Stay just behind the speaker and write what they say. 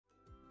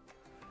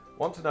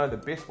Want to know the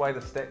best way to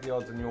stack the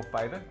odds in your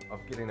favour of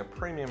getting a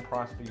premium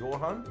price for your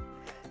home?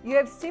 You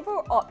have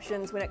several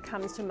options when it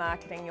comes to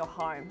marketing your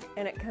home,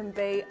 and it can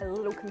be a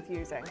little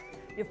confusing.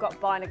 You've got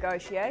buy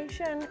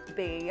negotiation,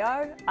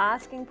 BEO,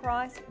 asking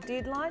price,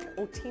 deadline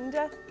or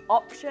tender,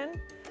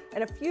 option,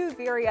 and a few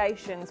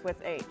variations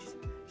with each.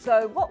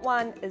 So what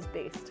one is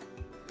best?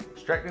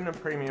 Extracting a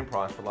premium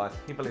price relies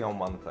heavily on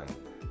one thing: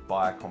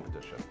 buyer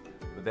competition.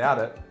 Without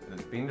it, it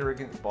is vendor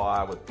against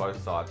buyer with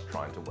both sides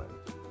trying to win.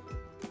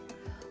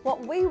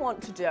 What we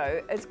want to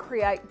do is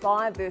create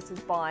buyer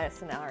versus buyer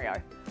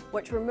scenario,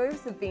 which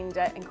removes the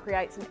vendor and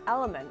creates an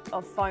element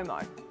of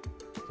FOMO.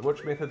 So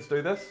which methods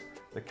do this?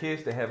 The key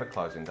is to have a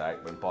closing date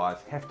when buyers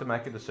have to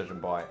make a decision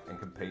by and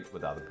compete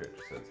with other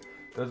purchasers.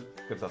 This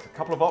gives us a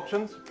couple of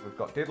options. We've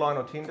got deadline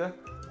or tender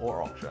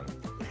or auction.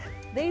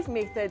 These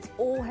methods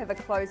all have a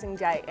closing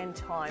date and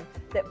time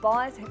that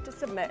buyers have to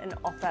submit an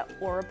offer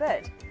or a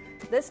bid.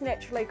 This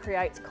naturally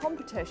creates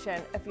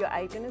competition if your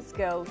agent is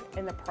skilled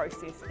and the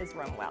process is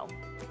run well.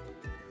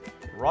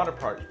 The right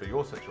approach for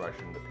your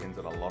situation depends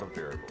on a lot of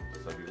variables.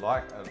 So if you'd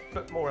like a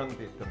bit more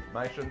in-depth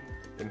information,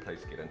 then please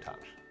get in touch.